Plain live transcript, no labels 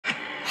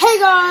Hey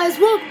guys,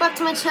 welcome back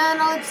to my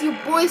channel. It's your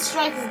boy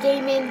Strikers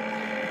Gaming.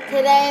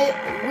 Today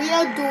we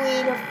are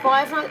doing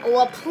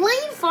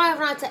playing Five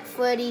Nights at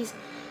Freddy's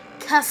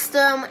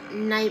Custom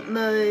Night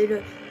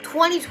Mode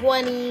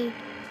 2020,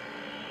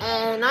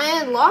 and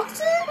I unlocked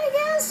it. I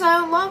guess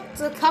I unlocked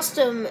the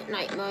Custom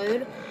Night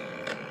Mode,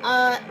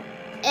 and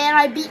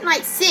I beat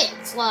Night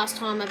 6 last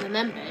time I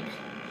remembered.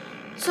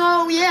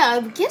 So yeah,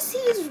 I guess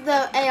these are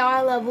the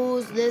AI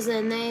levels. There's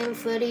a name: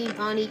 Freddy,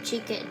 Bunny,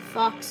 Chica, and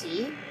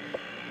Foxy.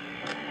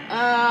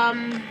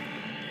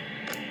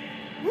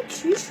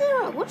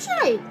 What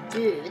should I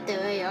do with the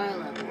AI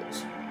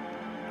levels?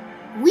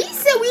 We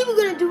said we were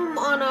gonna do them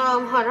on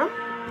Hunter.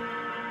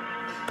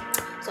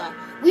 So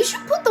we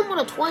should put them on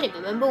a 20.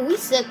 Remember, we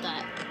said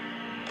that.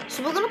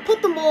 So we're gonna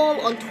put them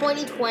all on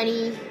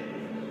 2020.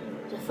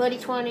 So Freddy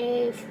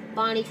 20,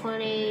 Bonnie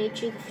 20,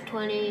 Chica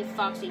 20,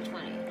 Foxy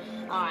 20.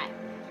 All right,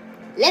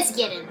 let's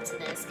get into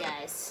this,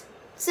 guys.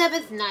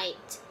 7th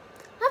night.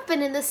 I've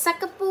been in the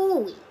second for a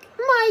week.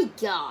 My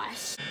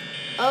gosh.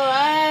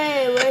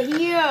 Alright, we're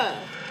here.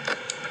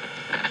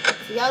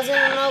 If you guys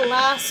didn't know,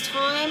 last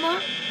time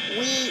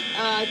we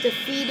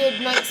defeated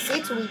Night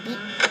 6. We beat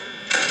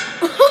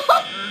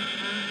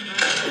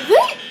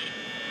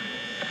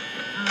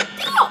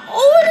they're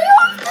already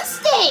off the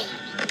stage.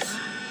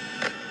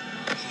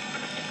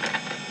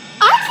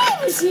 I can't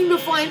even seem to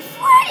find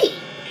Freddy.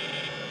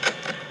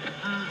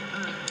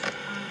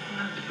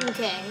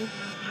 Okay,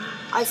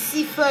 I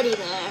see Freddy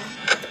there.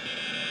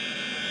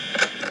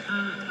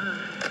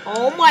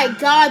 Oh my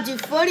god,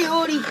 dude, Freddy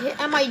already hit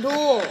at my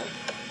door.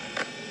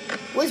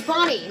 Where's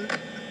Bonnie?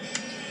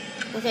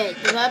 Okay,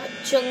 because I'm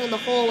chilling in the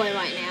hallway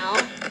right now.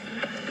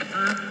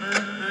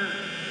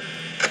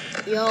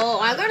 Yo,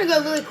 I gotta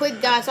go really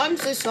quick, guys. I'm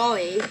so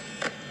sorry.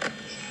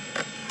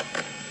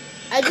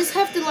 I just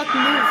have to, like,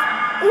 move.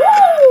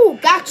 Ooh,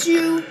 got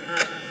you.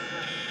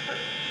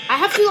 I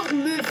have to, like,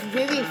 move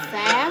really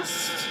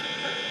fast.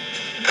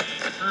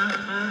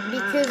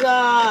 Because,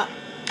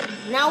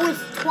 now with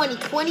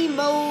 2020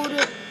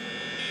 mode,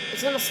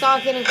 it's gonna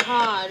start getting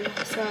hard,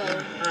 so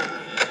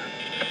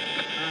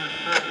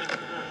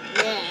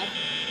yeah.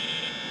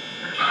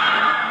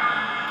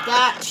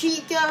 Got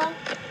Chica.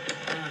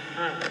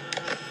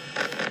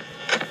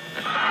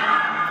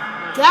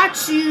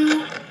 Got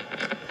you.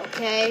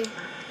 Okay.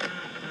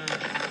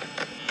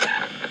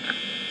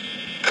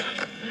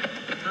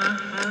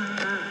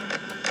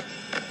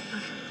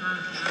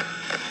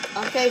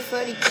 Okay,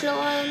 Freddy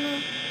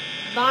chillin'.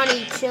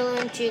 Bonnie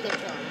chillin', Chica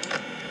chillin'.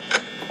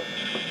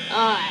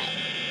 Alright.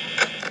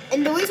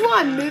 And the reason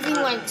why I'm moving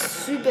like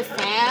super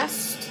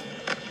fast,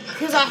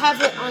 because I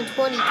have it on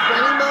 2020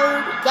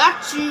 mode.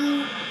 Got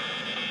you.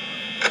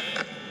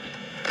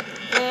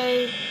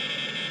 Okay.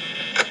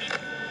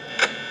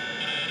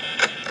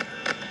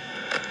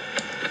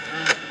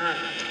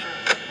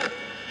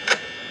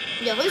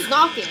 Yo, who's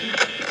knocking?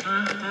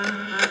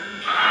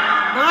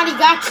 Bonnie,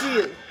 got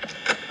you.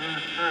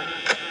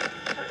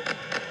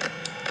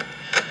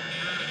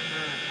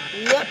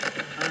 Yep.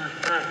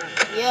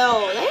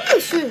 Yo, they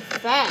move so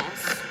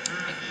fast.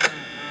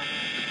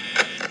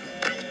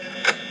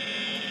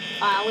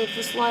 Alright, leave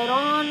this light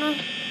on. In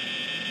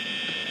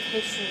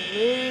case she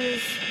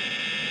moves.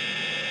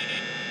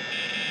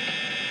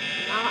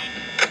 Not.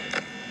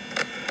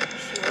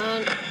 She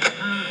went.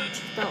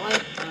 Check that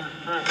light.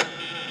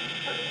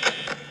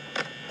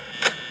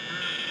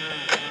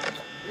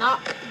 Not.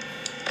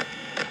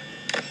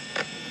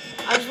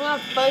 I just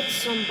want to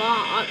focus on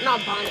not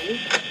Bonnie.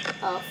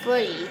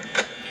 Freddy.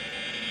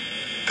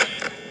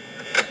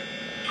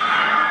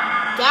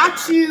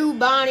 Got you,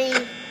 Bonnie.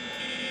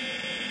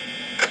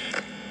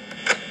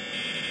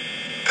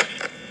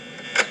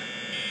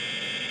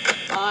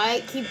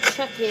 Alright, keep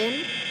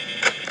checking.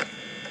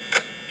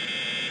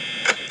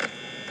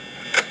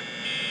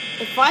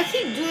 If I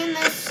keep doing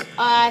this,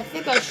 I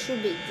think I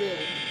should be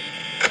good.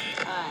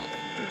 Alright,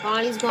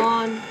 Bonnie's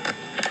gone.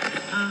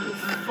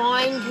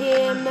 Find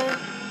him.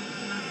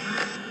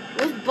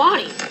 Where's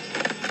Bonnie?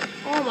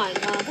 Oh my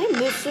god, they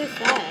move so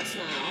fast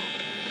now.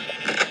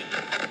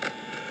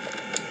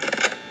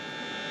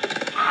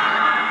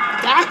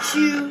 Got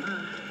you.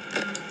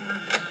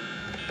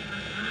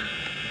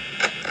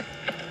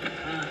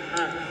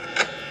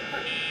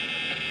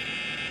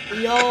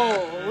 Yo,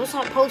 what's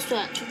that poster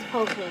at? Check the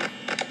poster.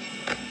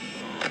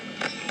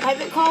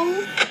 Private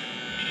Cove?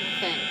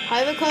 Okay,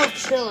 Private Cove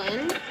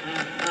chillin'.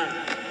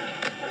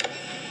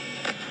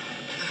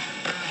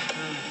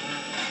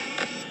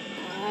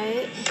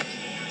 Alright.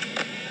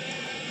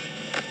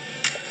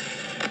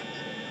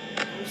 I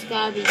just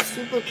gotta be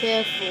super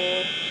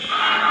careful.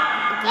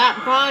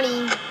 Got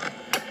Bonnie.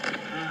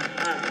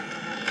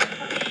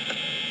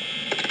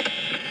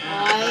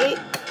 Alright.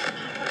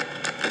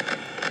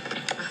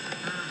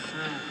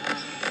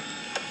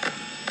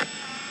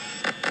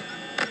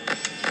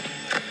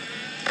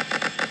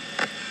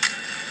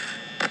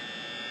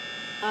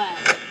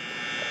 Alright.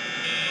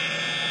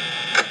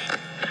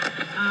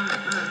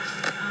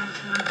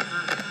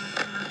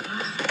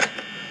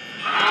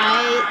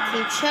 Alright,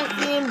 keep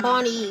checking.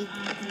 Bonnie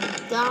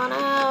gone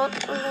out.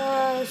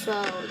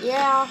 So,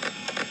 yeah.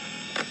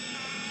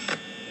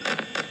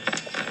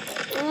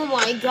 Oh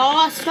my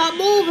gosh, stop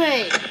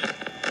moving!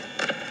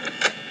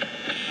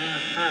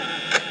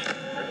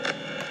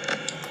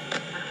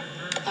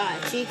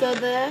 Alright, Chico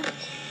there.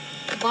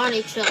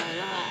 Bonnie chilling,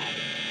 alright.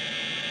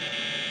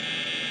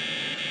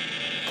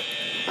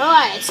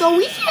 Alright, so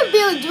we can't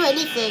barely do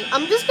anything.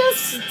 I'm just gonna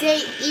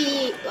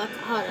stay like,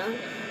 hold on.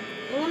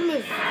 I'm gonna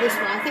move this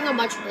way. I think I'm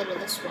much better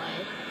this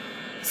way.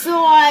 So,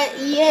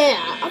 yeah.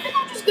 I think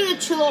I'm just gonna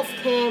chill off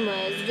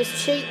cameras.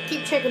 Just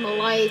keep checking the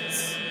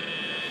lights.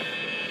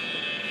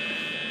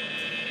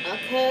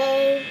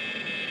 Okay.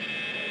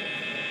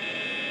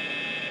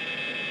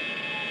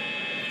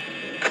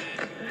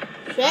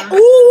 Check.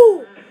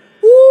 Ooh!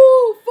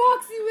 Ooh!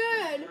 Foxy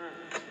Man!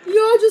 Yo,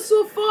 I just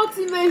saw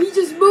Foxy Man. He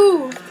just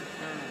moved.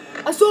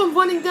 I saw him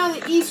running down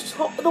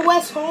the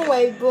west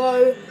hallway,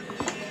 bro.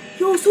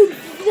 Yo, so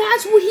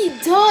that's what he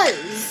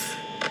does.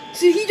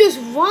 So he just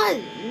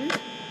runs.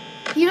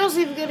 He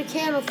doesn't even go to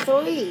cam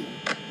 3.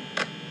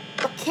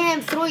 But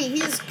cam 3, he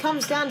just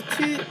comes down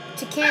to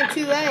cam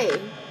 2A.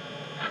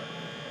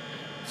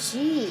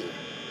 Gee.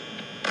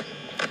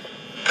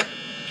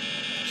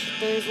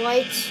 There's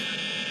lights.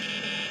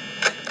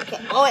 Okay,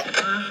 oh wait.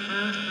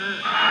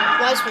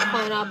 Lights were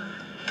playing up.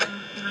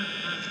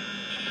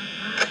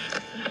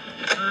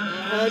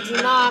 I heard you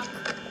knock.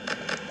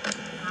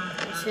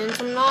 I heard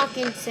some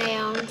knocking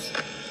sounds.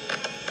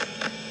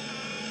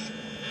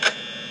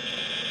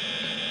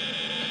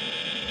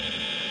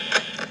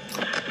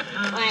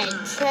 Alright,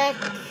 check.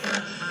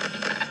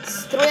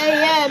 It's 3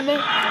 a.m.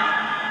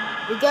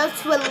 We got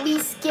to at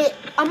least get...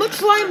 I'm gonna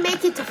try and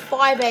make it to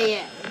 5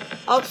 a.m.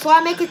 I'll try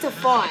and make it to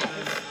 5.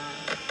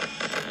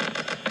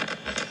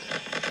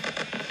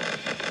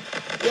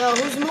 Yo,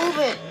 who's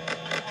moving?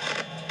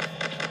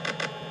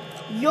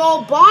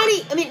 Yo,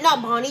 Bonnie... I mean,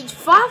 not Bonnie.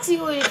 Foxy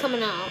already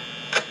coming out.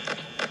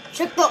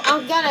 Check the...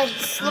 I gotta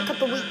look at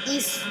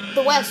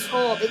the west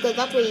hall, because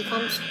that's where he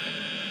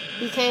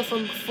came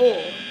from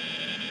before.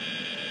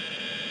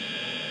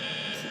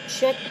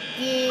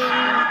 Checking.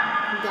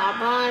 Got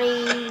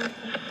Bonnie.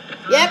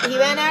 Yep, he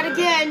ran out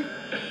again.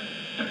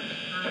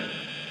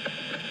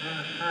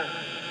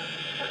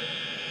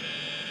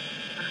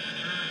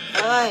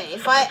 Alright,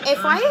 if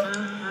I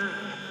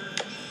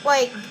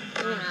like,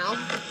 you know.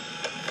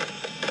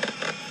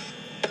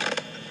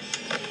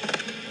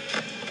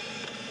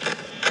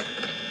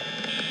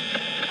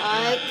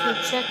 Alright, keep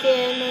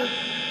checking.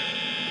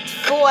 It's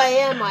 4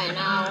 a.m. right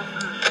now.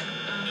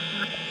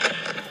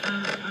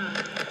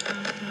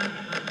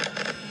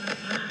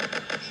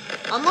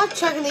 I'm not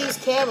checking these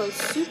cameras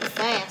super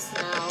fast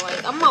now.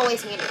 Like, I'm not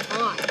wasting any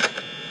time.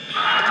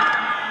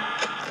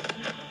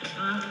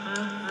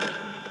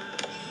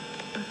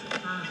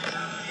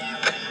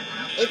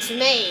 It's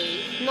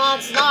me. No,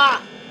 it's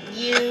not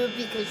you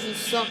because you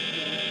suck.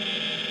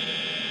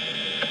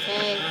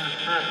 Okay.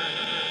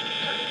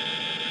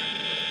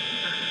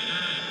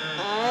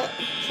 Alright,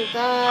 check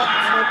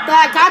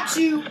that. Got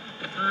you.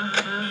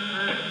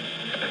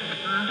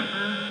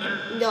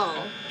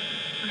 No.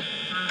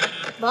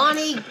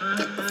 Bonnie,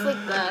 get the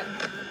freak back.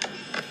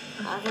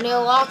 I can hear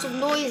lots of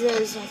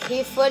noises. I can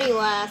hear Freddy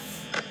laugh.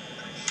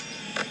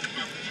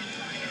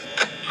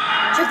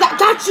 Check that.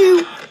 Got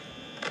you.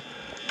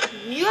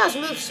 You guys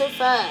move so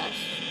fast.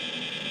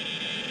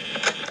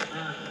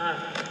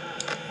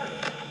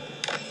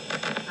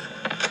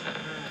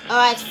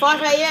 Alright, it's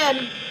 5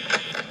 a.m.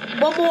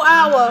 1 more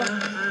hour.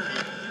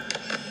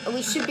 And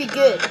we should be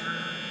good.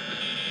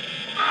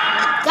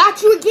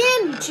 Got you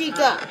again,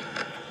 Chica.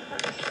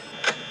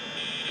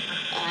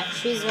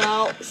 She's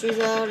out. She's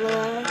out of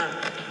there.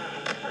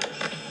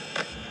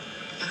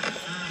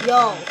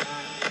 Yo.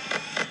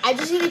 I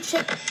just need to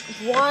check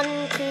 1,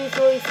 2,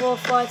 3, 4,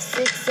 5,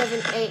 6,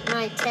 7, 8,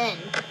 9, 10.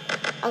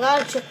 I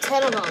gotta check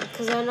 10 of them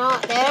because they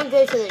don't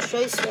go to the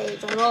show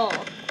stage at all.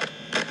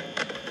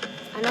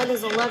 I know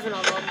there's 11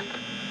 of them.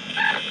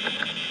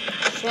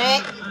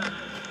 Check.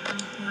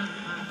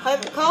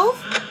 Private Cove?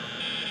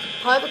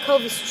 Private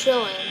Cove is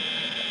chilling.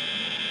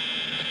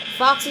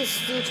 Foxy's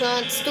still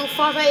chilling. It's still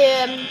 5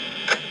 a.m.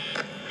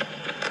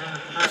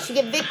 She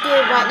get victory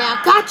right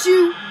now. Got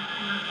you!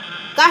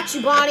 Got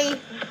you, Bonnie.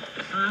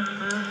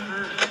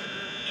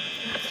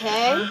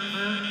 Okay.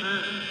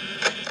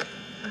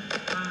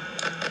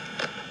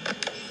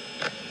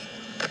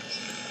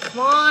 Come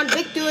on,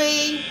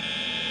 victory!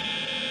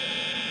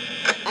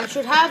 I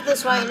should have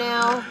this right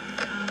now.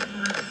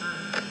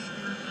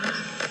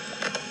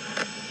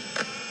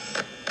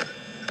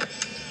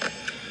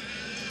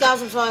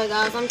 Guys, I'm sorry,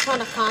 guys. I'm trying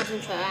to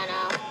concentrate right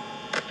now.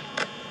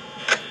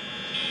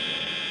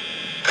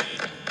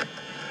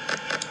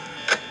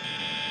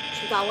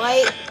 She got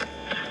light.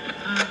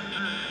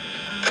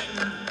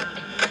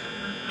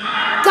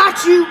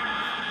 Got you!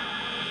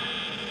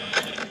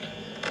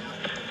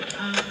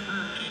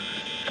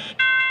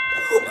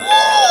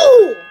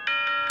 Woo!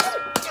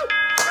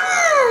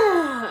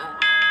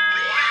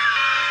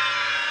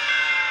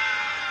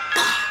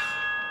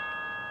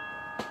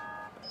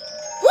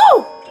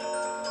 Woo!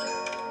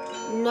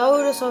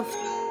 Notice of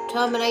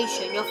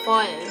Termination, you're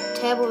fired.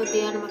 Tamper with the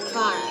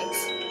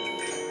animatronics.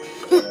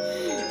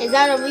 Is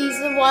that a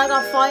reason why I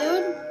got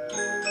fired?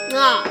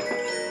 Nah,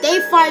 they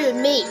fired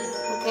me,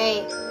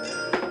 okay?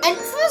 And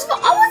first of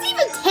all, I wasn't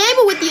even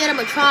tampering with the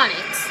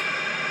animatronics.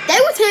 They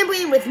were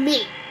tampering with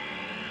me.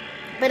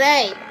 But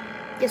hey,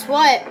 guess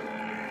what?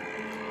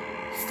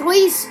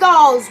 3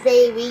 stars,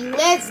 baby.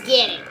 Let's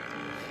get it.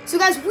 So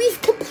guys,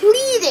 we've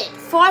completed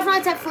Five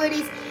Nights at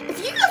Freddy's. If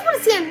you guys want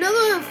to see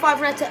another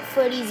Five Nights at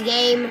Freddy's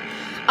game,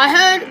 I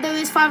heard there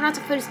is Five Nights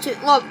at Freddy's 2.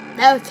 Look,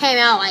 that came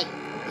out like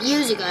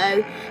years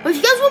ago. But if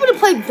you guys want me to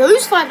play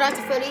those Five Nights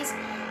at Freddy's,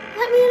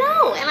 let me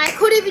know. And I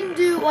could even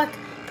do like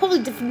probably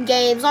different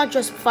games, not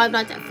just Five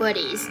Nights at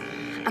Freddy's.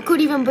 I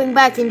could even bring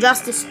back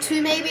Injustice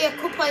 2 maybe. I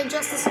could play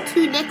Injustice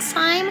 2 next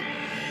time.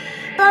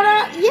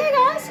 But yeah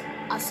guys,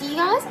 I'll see you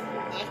guys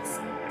next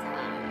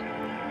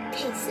time.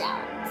 Peace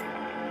out.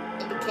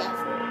 And be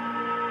careful.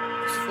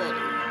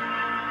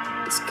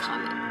 Freddy is coming.